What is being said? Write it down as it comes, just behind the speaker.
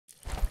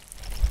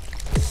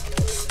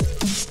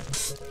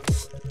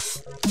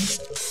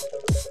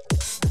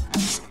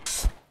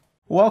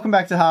Welcome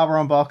back to Hardware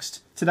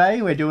Unboxed.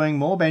 Today we're doing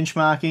more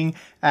benchmarking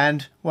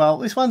and, well,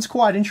 this one's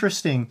quite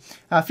interesting.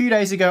 A few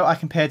days ago I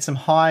compared some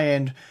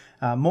high-end,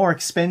 more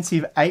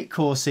expensive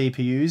 8-core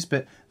CPUs,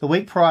 but the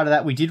week prior to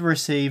that we did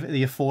receive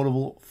the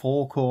affordable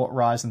 4-core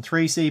Ryzen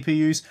 3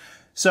 CPUs.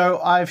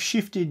 So I've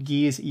shifted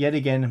gears yet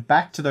again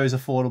back to those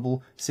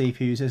affordable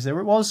CPUs as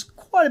there was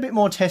quite a bit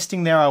more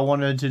testing there I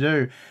wanted to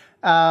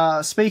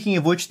do. Speaking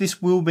of which,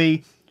 this will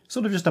be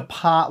sort of just a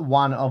part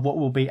one of what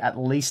will be at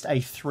least a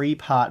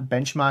 3-part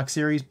benchmark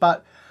series,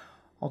 but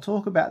I'll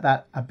talk about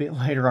that a bit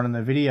later on in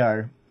the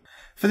video.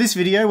 For this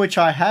video, which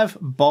I have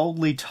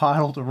boldly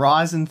titled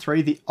Ryzen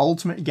 3 The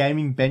Ultimate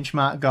Gaming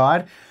Benchmark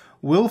Guide,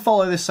 will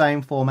follow the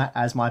same format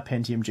as my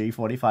Pentium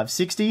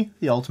G4560,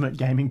 The Ultimate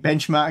Gaming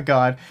Benchmark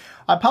Guide.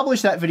 I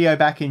published that video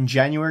back in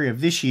January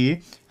of this year,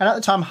 and at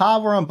the time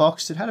Hardware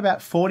Unboxed, it had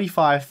about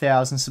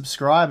 45,000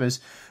 subscribers,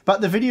 but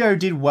the video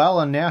did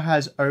well and now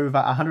has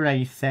over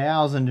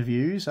 180,000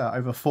 views,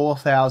 over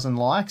 4,000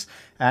 likes,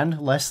 and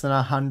less than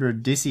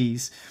 100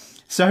 dissies.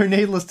 So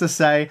needless to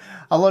say,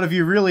 a lot of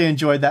you really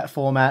enjoyed that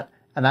format,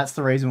 and that's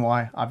the reason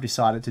why I've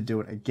decided to do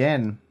it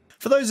again.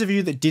 For those of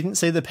you that didn't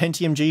see the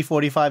Pentium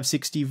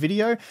G4560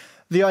 video,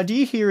 the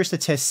idea here is to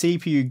test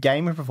CPU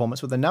gaming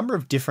performance with a number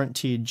of different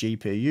tiered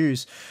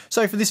GPUs.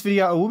 So for this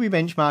video, I will be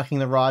benchmarking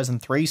the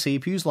Ryzen 3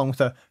 CPUs along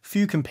with a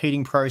few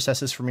competing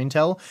processors from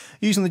Intel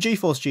using the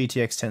GeForce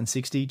GTX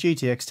 1060,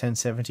 GTX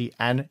 1070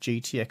 and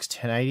GTX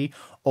 1080,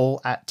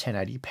 all at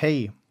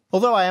 1080p.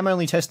 Although I am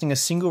only testing a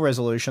single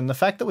resolution, the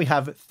fact that we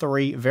have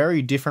 3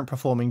 very different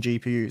performing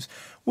GPUs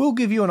will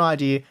give you an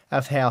idea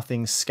of how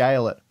things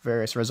scale at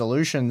various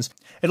resolutions.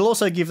 It'll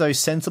also give those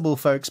sensible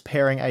folks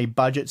pairing a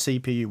budget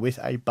CPU with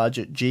a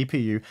budget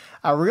GPU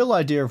a real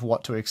idea of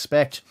what to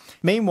expect.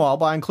 Meanwhile,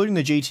 by including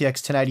the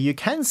GTX 1080, you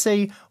can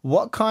see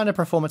what kind of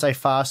performance a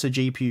faster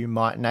GPU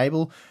might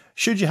enable,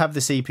 should you have the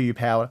CPU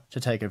power to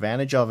take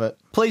advantage of it.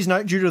 Please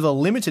note, due to the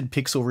limited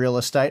pixel real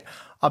estate,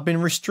 I've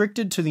been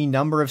restricted to the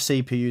number of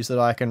CPUs that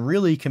I can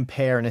really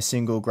compare in a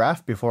single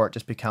graph before it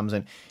just becomes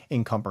an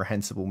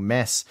incomprehensible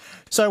mess.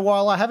 So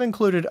while I have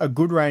included a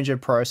good range of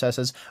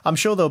processors, I'm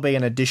sure there'll be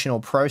an additional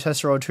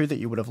processor or two that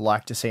you would have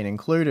liked to seen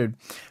included.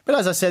 But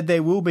as I said,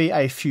 there will be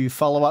a few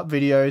follow-up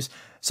videos,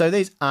 so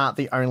these aren't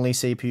the only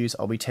CPUs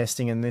I'll be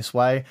testing in this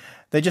way.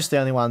 They're just the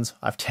only ones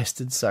I've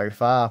tested so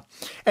far.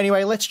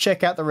 Anyway, let's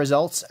check out the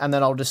results and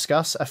then I'll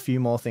discuss a few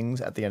more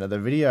things at the end of the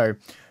video.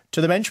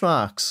 To the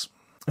benchmarks.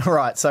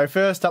 Alright, so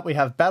first up we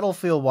have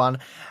Battlefield 1,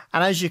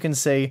 and as you can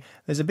see,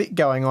 there's a bit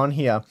going on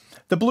here.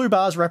 The blue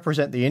bars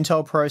represent the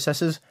Intel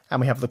processors, and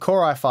we have the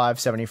Core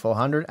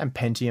i5-7400 and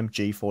Pentium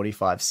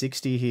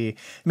G4560 here.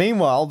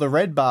 Meanwhile, the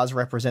red bars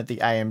represent the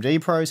AMD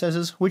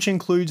processors, which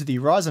includes the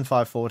Ryzen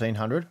 5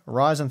 1400,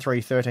 Ryzen 3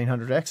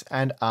 1300X,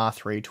 and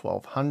R3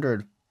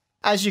 1200.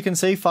 As you can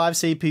see, 5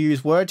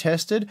 CPUs were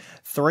tested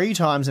 3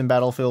 times in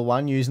Battlefield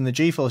 1 using the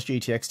GeForce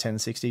GTX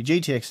 1060,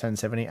 GTX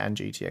 1070 and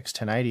GTX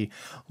 1080.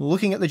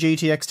 Looking at the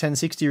GTX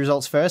 1060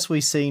 results first, we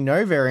see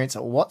no variance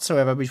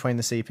whatsoever between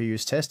the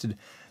CPUs tested.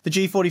 The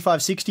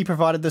G4560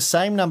 provided the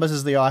same numbers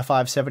as the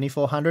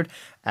i5-7400,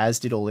 as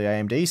did all the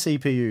AMD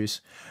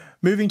CPUs.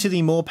 Moving to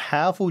the more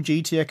powerful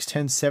GTX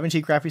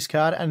 1070 graphics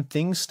card, and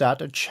things start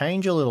to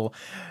change a little.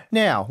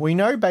 Now, we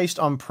know based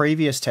on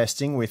previous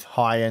testing with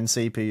high-end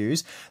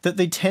CPUs that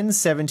the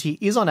 1070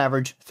 is on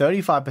average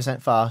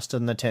 35% faster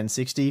than the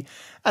 1060,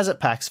 as it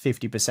packs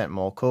 50%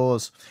 more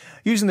cores.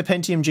 Using the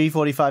Pentium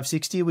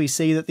G4560, we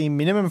see that the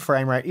minimum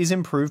frame rate is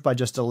improved by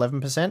just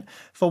 11%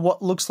 for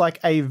what looks like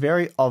a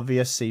very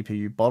obvious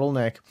CPU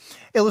bottleneck.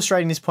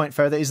 Illustrating this point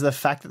further is the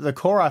fact that the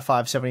Core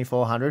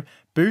i5-7400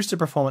 boosted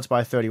performance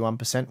by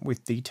 31%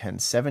 with the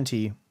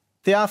 1070.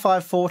 The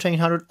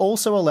R5-1400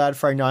 also allowed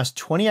for a nice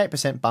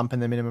 28% bump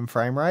in the minimum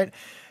frame rate.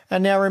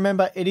 And now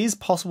remember, it is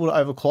possible to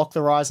overclock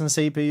the Ryzen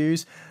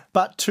CPUs,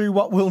 but to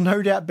what will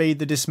no doubt be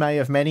the dismay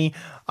of many,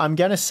 I'm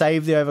going to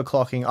save the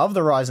overclocking of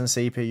the Ryzen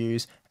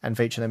CPUs and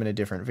feature them in a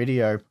different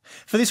video.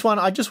 For this one,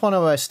 I just want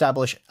to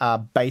establish a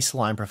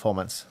baseline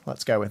performance.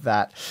 Let's go with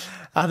that.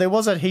 There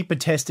was a heap of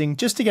testing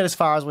just to get as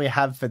far as we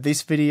have for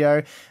this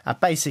video.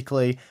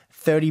 Basically,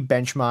 30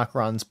 benchmark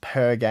runs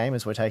per game,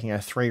 as we're taking a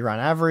 3-run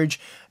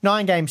average,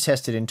 9 games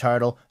tested in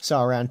total,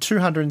 so around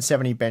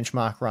 270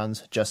 benchmark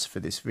runs just for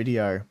this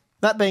video.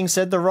 That being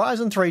said, the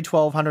Ryzen 3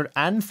 1200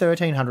 and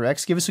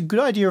 1300X give us a good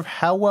idea of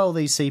how well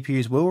these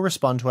CPUs will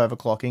respond to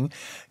overclocking,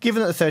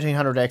 given that the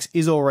 1300X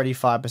is already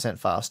 5%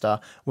 faster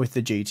with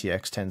the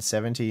GTX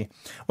 1070.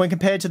 When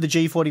compared to the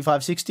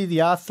G4560, the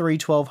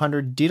R3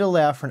 1200 did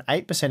allow for an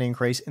 8%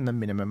 increase in the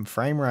minimum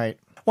frame rate.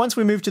 Once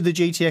we move to the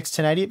GTX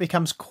 1080, it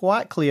becomes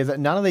quite clear that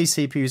none of these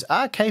CPUs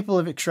are capable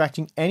of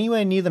extracting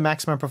anywhere near the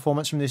maximum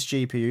performance from this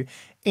GPU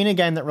in a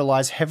game that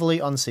relies heavily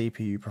on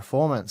CPU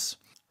performance.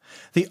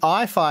 The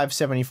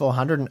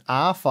i5-7400 and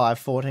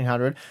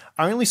R5-1400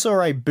 only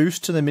saw a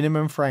boost to the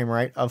minimum frame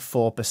rate of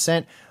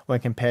 4% when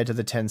compared to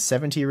the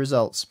 1070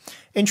 results.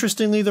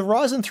 Interestingly, the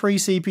Ryzen 3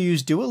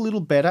 CPUs do a little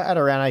better at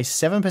around a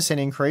 7%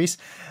 increase,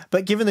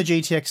 but given the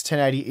GTX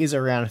 1080 is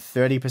around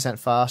 30%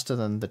 faster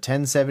than the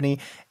 1070,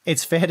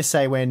 it's fair to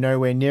say we're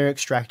nowhere near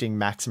extracting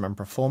maximum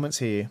performance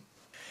here.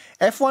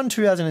 F1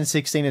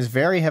 2016 is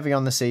very heavy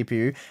on the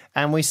CPU,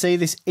 and we see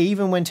this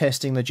even when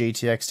testing the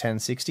GTX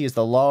 1060 as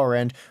the lower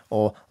end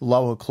or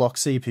lower clock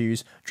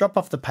CPUs drop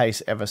off the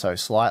pace ever so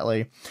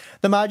slightly.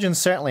 The margins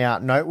certainly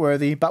aren't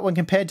noteworthy, but when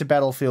compared to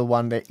Battlefield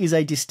 1 there is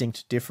a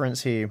distinct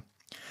difference here.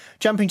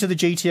 Jumping to the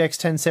GTX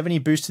 1070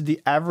 boosted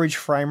the average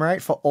frame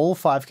rate for all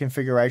 5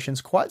 configurations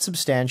quite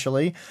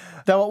substantially,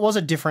 though it was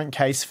a different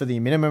case for the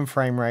minimum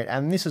frame rate,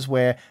 and this is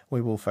where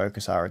we will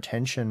focus our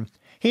attention.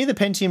 Here the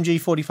Pentium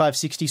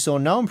G4560 saw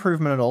no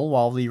improvement at all,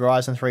 while the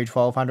Ryzen 3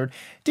 1200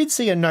 did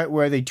see a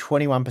noteworthy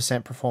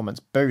 21% performance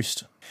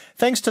boost.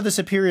 Thanks to the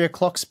superior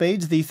clock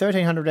speeds, the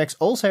 1300X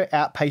also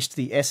outpaced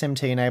the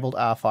SMT-enabled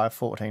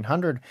R5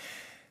 1400.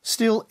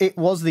 Still, it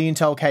was the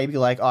Intel Kaby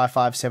Lake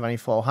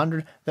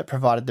i5-7400 that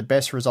provided the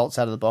best results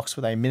out of the box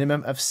with a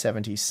minimum of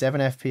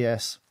 77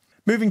 FPS.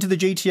 Moving to the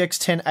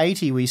GTX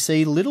 1080, we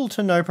see little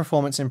to no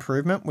performance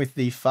improvement with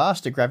the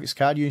faster graphics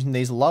card using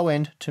these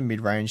low-end to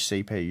mid-range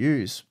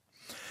CPUs.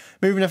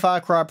 Moving to Far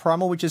Cry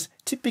Primal, which is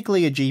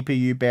typically a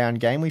GPU-bound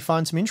game, we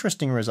find some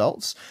interesting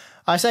results.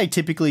 I say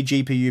typically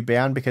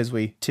GPU-bound because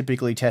we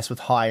typically test with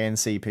high-end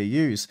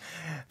CPUs.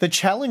 The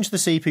challenge the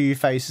CPU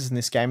faces in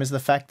this game is the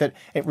fact that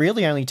it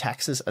really only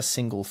taxes a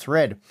single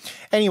thread.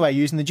 Anyway,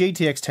 using the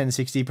GTX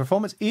 1060,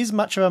 performance is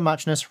much of a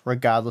muchness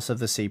regardless of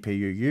the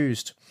CPU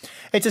used.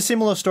 It's a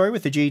similar story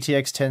with the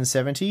GTX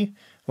 1070.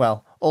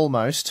 Well,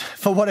 almost.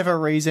 For whatever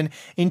reason,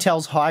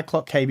 Intel's high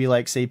clock Kaby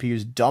Lake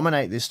CPUs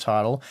dominate this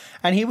title,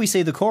 and here we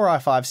see the Core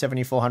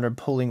i5-7400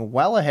 pulling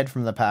well ahead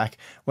from the pack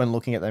when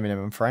looking at the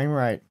minimum frame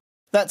rate.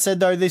 That said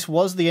though, this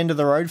was the end of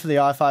the road for the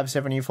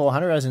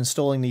i5-7400, as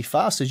installing the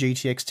faster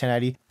GTX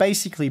 1080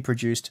 basically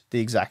produced the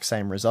exact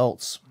same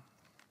results.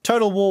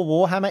 Total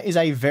War Warhammer is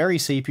a very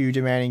CPU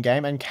demanding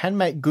game and can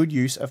make good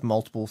use of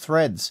multiple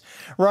threads.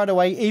 Right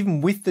away,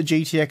 even with the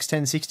GTX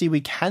 1060, we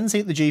can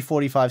see that the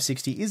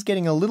G4560 is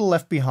getting a little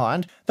left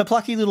behind. The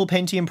plucky little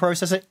Pentium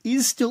processor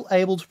is still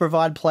able to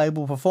provide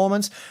playable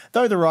performance,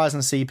 though the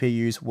Ryzen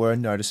CPUs were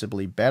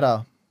noticeably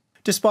better.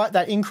 Despite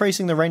that,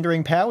 increasing the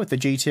rendering power with the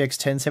GTX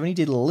 1070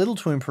 did little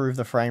to improve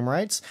the frame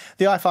rates.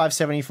 The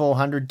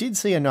i5-7400 did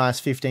see a nice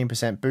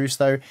 15% boost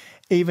though,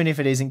 even if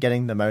it isn't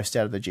getting the most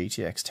out of the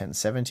GTX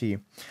 1070.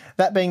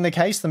 That being the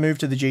case, the move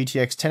to the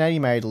GTX 1080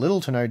 made little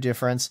to no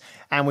difference,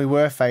 and we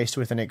were faced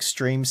with an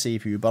extreme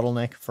CPU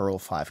bottleneck for all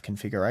 5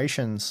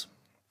 configurations.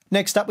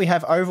 Next up we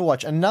have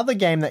Overwatch, another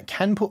game that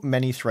can put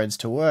many threads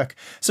to work.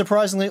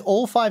 Surprisingly,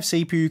 all 5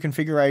 CPU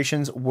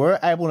configurations were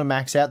able to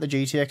max out the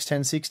GTX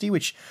 1060,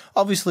 which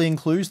obviously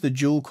includes the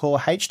dual-core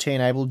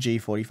HT-enabled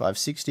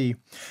G4560.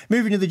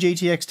 Moving to the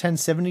GTX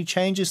 1070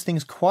 changes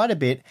things quite a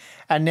bit,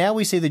 and now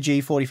we see the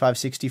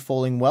G4560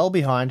 falling well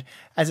behind,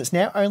 as it's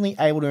now only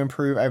able to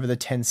improve over the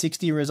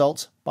 1060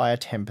 results by a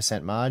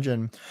 10%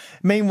 margin.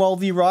 Meanwhile,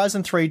 the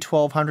Ryzen 3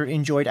 1200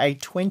 enjoyed a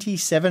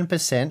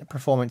 27%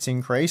 performance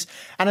increase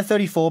and a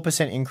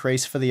 34%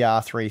 increase for the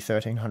R3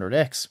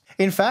 1300X.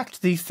 In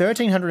fact, the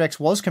 1300X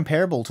was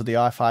comparable to the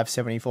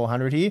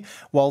i5-7400 here,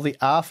 while the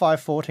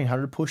R5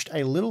 1400 pushed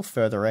a little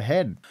further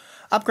ahead.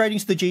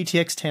 Upgrading to the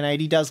GTX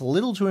 1080 does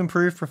little to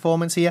improve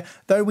performance here,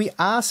 though we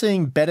are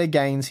seeing better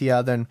gains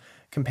here than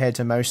compared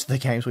to most of the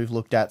games we've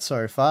looked at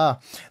so far.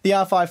 The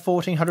R5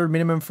 1400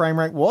 minimum frame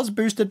rate was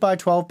boosted by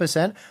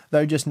 12%,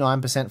 though just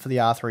 9% for the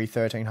R3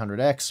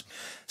 1300X.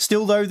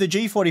 Still though, the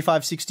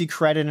G4560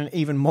 created an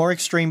even more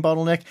extreme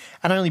bottleneck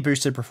and only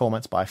boosted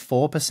performance by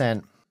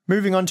 4%.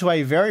 Moving on to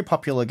a very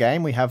popular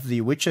game, we have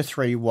The Witcher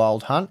 3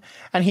 Wild Hunt,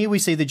 and here we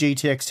see the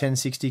GTX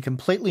 1060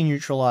 completely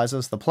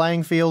neutralizes the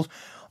playing field.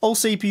 All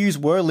CPUs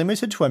were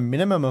limited to a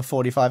minimum of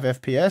 45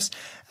 FPS,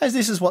 as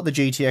this is what the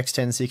GTX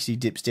 1060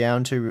 dips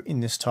down to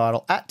in this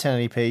title at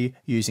 1080p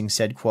using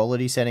said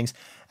quality settings,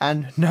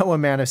 and no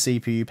amount of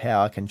CPU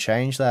power can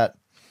change that.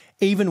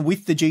 Even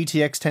with the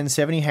GTX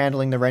 1070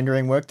 handling the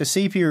rendering work, the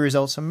CPU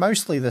results are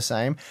mostly the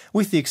same,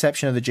 with the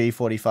exception of the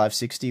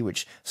G4560,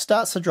 which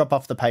starts to drop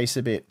off the pace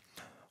a bit.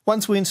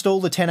 Once we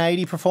install the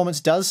 1080, performance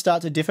does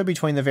start to differ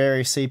between the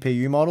various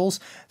CPU models.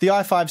 The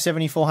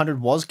i5-7400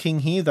 was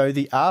king here, though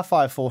the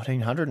R5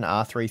 1400 and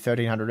R3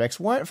 1300X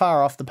weren't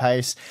far off the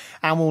pace,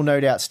 and will no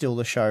doubt steal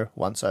the show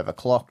once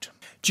overclocked.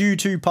 Due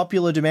to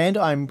popular demand,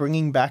 I'm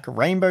bringing back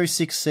Rainbow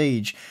Six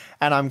Siege,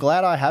 and I'm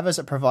glad I have, as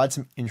it provides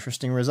some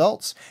interesting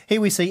results.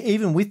 Here we see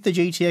even with the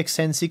GTX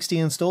 1060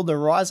 installed, the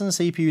Ryzen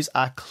CPUs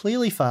are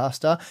clearly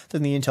faster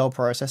than the Intel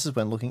processors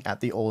when looking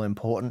at the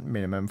all-important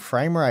minimum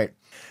frame rate.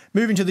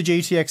 Moving to the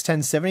GTX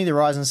 1070, the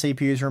Ryzen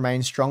CPUs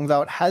remain strong,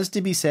 though it has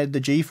to be said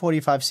the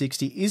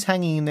G4560 is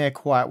hanging in there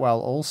quite well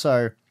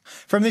also.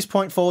 From this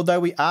point forward though,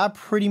 we are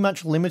pretty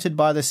much limited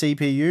by the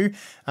CPU.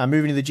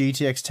 Moving to the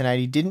GTX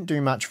 1080 didn't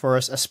do much for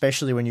us,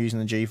 especially when using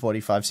the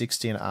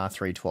G4560 and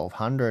R3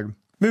 1200.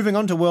 Moving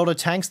on to World of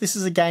Tanks, this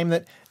is a game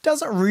that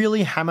doesn't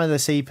really hammer the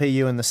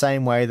CPU in the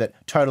same way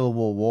that Total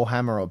War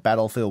Warhammer or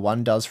Battlefield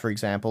 1 does, for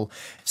example.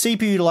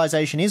 CPU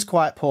utilization is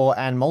quite poor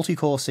and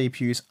multi-core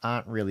CPUs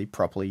aren't really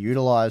properly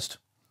utilized.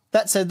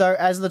 That said though,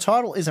 as the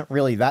title isn't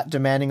really that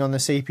demanding on the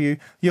CPU,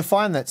 you'll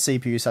find that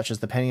CPUs such as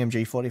the Pentium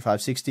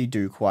G4560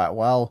 do quite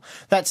well.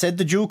 That said,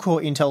 the dual-core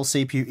Intel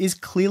CPU is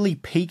clearly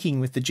peaking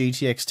with the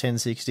GTX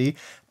 1060,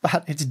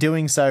 but it's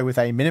doing so with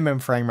a minimum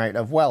frame rate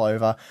of well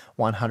over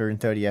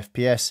 130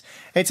 FPS.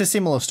 It's a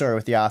similar story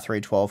with the R3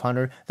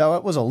 1200, though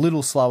it was a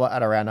little slower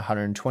at around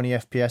 120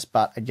 FPS,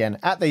 but again,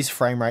 at these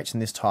frame rates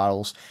in this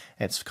titles,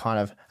 it's kind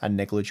of a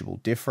negligible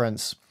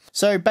difference.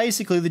 So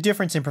basically, the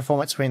difference in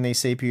performance between these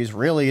CPUs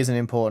really isn't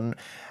important,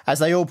 as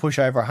they all push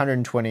over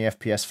 120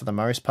 FPS for the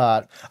most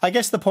part. I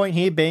guess the point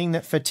here being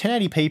that for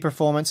 1080p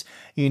performance,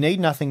 you need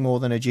nothing more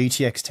than a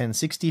GTX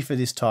 1060 for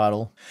this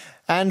title.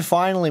 And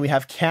finally, we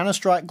have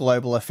Counter-Strike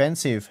Global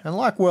Offensive, and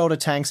like World of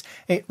Tanks,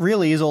 it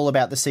really is all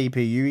about the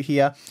CPU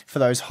here for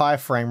those high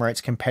frame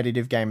rates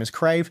competitive gamers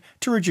crave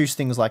to reduce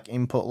things like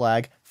input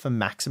lag for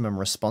maximum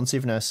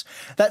responsiveness.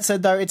 That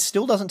said though, it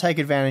still doesn't take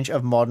advantage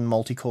of modern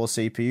multi-core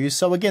CPUs,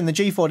 so again the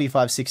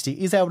G4560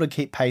 is able to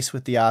keep pace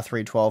with the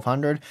R3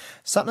 1200,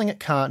 something it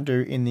can't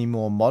do in the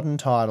more modern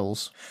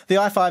titles. The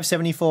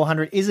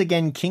i5-7400 is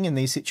again king in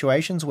these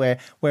situations where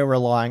we're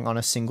relying on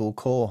a single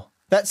core.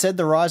 That said,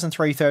 the Ryzen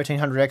 3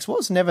 1300X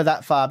was never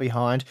that far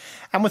behind,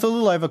 and with a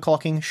little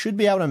overclocking should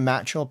be able to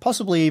match or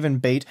possibly even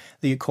beat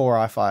the Core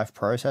i5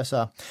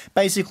 processor.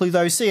 Basically,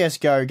 those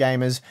CSGO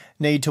gamers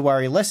need to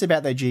worry less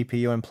about their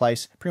GPU and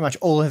place pretty much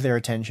all of their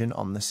attention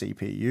on the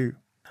CPU.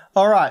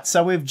 Alright,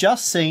 so we've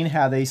just seen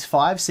how these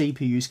 5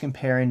 CPUs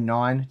compare in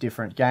 9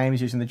 different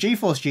games using the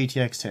GeForce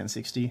GTX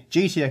 1060,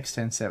 GTX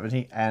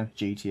 1070, and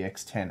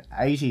GTX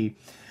 1080.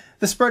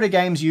 The spread of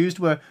games used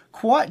were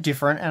quite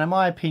different and in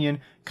my opinion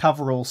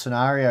cover all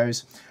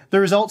scenarios. The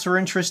results are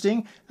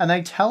interesting and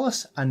they tell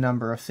us a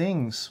number of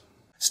things.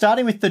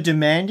 Starting with the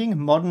demanding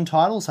modern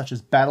titles such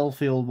as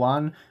Battlefield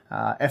 1,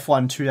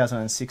 F1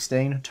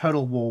 2016,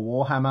 Total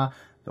War Warhammer,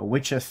 The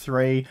Witcher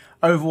 3,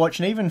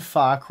 Overwatch and even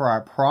Far Cry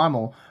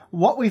Primal,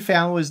 what we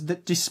found was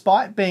that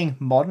despite being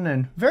modern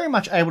and very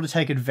much able to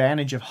take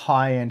advantage of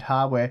high-end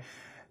hardware,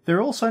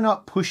 they're also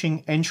not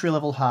pushing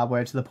entry-level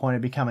hardware to the point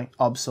of becoming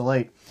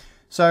obsolete.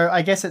 So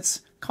I guess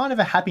it's kind of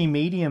a happy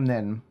medium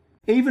then.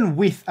 Even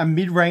with a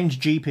mid-range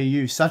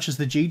GPU such as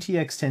the GTX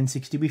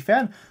 1060, we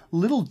found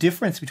little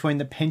difference between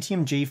the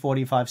Pentium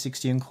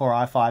G4560 and Core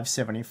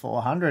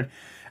i5-7400.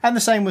 And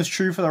the same was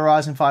true for the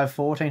Ryzen 5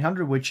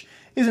 1400, which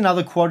is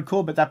another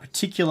quad-core, but that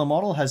particular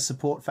model has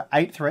support for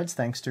 8 threads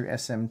thanks to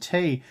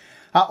SMT.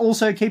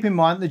 Also keep in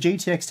mind the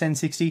GTX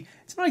 1060,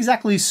 it's not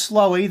exactly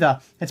slow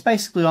either. It's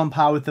basically on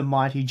par with the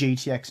mighty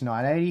GTX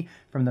 980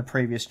 from the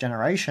previous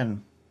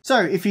generation. So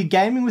if you're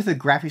gaming with a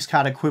graphics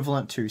card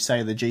equivalent to,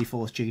 say, the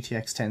GeForce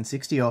GTX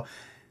 1060 or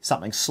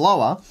something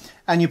slower,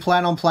 and you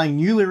plan on playing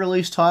newly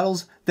released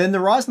titles, then the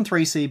Ryzen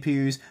 3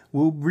 CPUs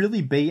will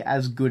really be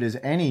as good as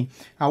any.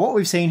 Now what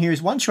we've seen here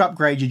is once you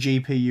upgrade your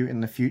GPU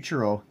in the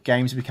future or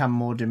games become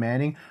more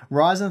demanding,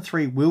 Ryzen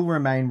 3 will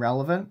remain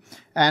relevant,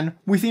 and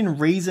within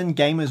reason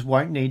gamers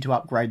won't need to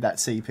upgrade that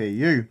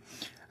CPU.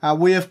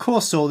 We of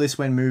course saw this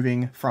when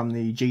moving from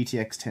the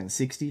GTX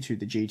 1060 to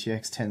the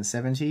GTX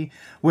 1070,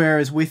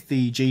 whereas with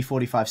the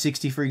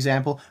G4560 for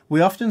example, we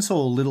often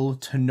saw little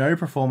to no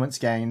performance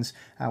gains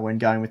when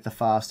going with the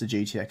faster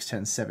GTX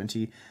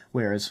 1070,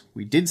 whereas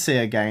we did see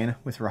a gain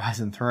with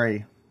Ryzen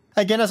 3.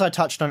 Again, as I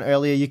touched on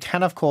earlier, you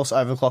can of course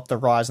overclock the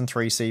Ryzen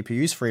 3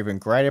 CPUs for even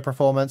greater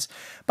performance,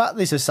 but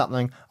this is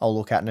something I'll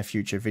look at in a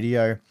future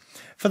video.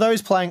 For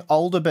those playing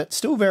older but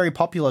still very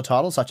popular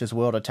titles such as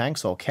World of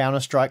Tanks or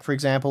Counter-Strike for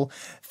example,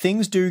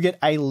 things do get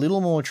a little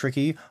more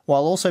tricky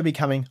while also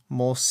becoming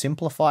more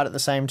simplified at the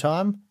same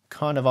time.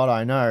 Kind of odd,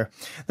 I know.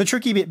 The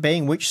tricky bit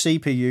being which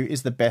CPU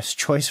is the best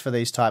choice for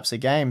these types of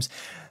games.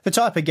 The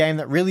type of game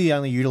that really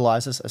only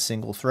utilizes a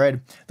single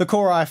thread. The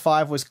Core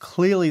i5 was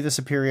clearly the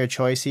superior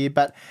choice here,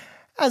 but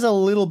as a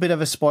little bit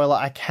of a spoiler,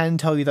 I can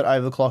tell you that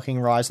overclocking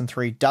Ryzen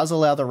 3 does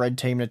allow the red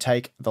team to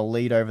take the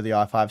lead over the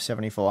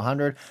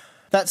i5-7400.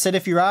 That said,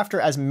 if you're after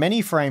as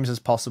many frames as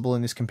possible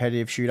in this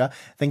competitive shooter,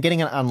 then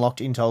getting an unlocked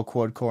Intel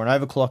quad-core and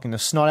overclocking the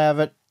snot out of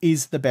it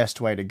is the best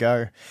way to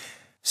go.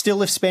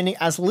 Still, if spending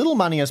as little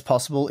money as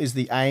possible is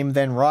the aim,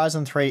 then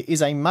Ryzen 3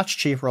 is a much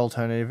cheaper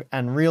alternative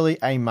and really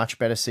a much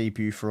better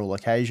CPU for all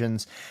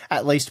occasions,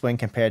 at least when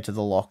compared to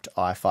the locked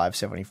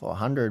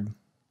i5-7400.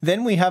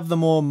 Then we have the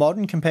more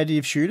modern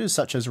competitive shooters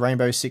such as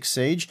Rainbow Six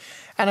Siege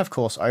and of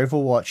course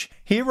Overwatch.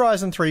 Here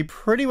Ryzen 3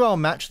 pretty well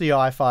matched the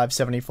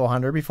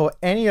i5-7400 before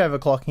any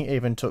overclocking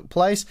even took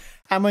place,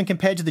 and when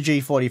compared to the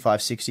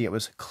G4560 it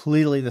was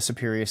clearly the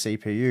superior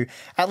CPU,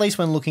 at least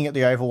when looking at the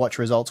Overwatch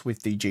results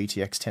with the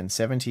GTX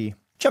 1070.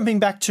 Jumping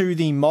back to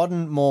the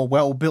modern, more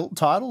well-built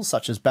titles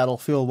such as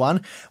Battlefield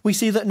 1, we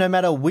see that no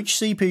matter which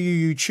CPU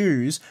you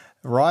choose,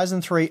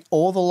 Ryzen 3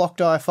 or the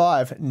locked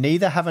i5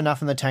 neither have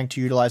enough in the tank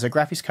to utilize a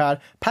graphics card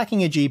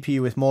packing a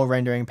GPU with more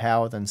rendering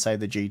power than say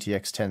the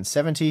GTX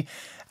 1070,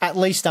 at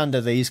least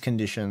under these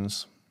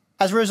conditions.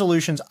 As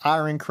resolutions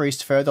are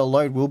increased further,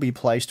 load will be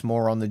placed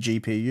more on the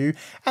GPU,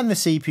 and the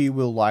CPU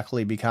will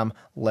likely become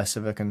less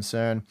of a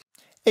concern.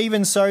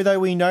 Even so, though,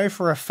 we know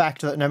for a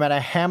fact that no matter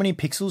how many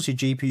pixels your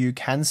GPU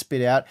can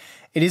spit out,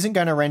 it isn't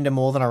going to render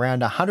more than around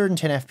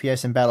 110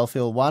 FPS in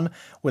Battlefield 1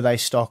 with a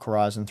stock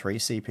Ryzen 3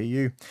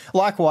 CPU.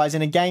 Likewise,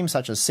 in a game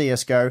such as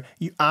CSGO,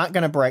 you aren't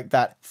going to break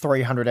that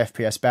 300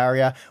 FPS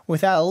barrier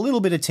without a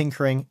little bit of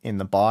tinkering in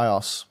the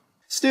BIOS.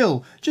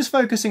 Still, just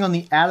focusing on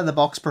the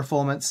out-of-the-box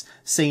performance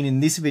seen in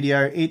this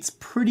video, it's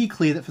pretty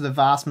clear that for the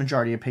vast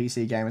majority of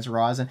PC gamers,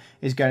 Ryzen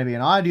is going to be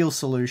an ideal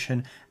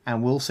solution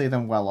and will see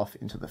them well off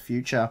into the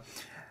future.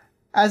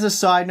 As a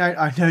side note,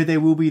 I know there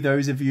will be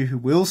those of you who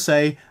will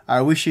say,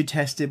 I wish you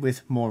tested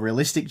with more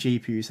realistic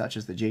GPUs such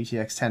as the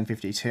GTX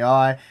 1050 Ti,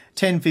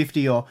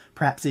 1050 or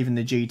perhaps even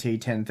the GT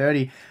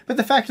 1030, but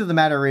the fact of the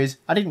matter is,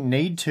 I didn't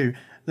need to.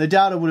 The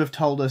data would have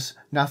told us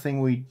nothing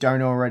we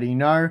don't already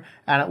know,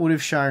 and it would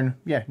have shown,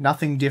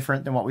 nothing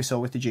different than what we saw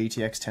with the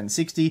GTX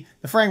 1060.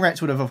 The frame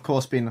rates would have, of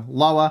course, been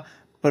lower,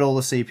 but all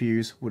the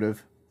CPUs would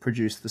have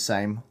produced the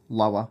same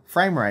lower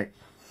frame rate.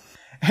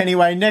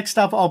 Anyway, next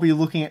up, I'll be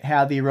looking at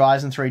how the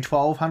Ryzen 3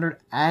 1200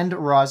 and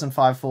Ryzen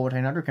 5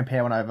 1400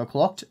 compare when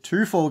overclocked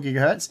to 4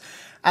 GHz,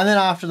 and then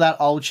after that,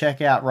 I'll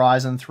check out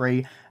Ryzen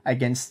 3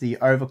 against the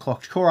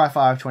overclocked Core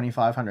i5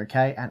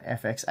 2500K and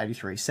FX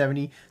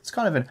 8370. It's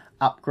kind of an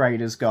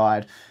upgrader's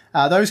guide.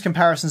 Those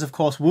comparisons, of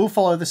course, will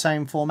follow the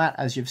same format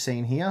as you've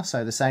seen here,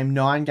 so the same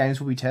 9 games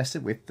will be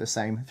tested with the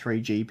same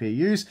 3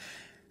 GPUs.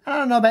 I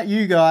don't know about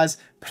you guys,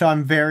 but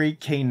I'm very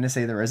keen to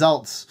see the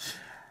results.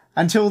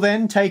 Until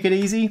then, take it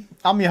easy.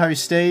 I'm your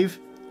host, Steve.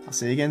 I'll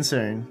see you again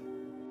soon.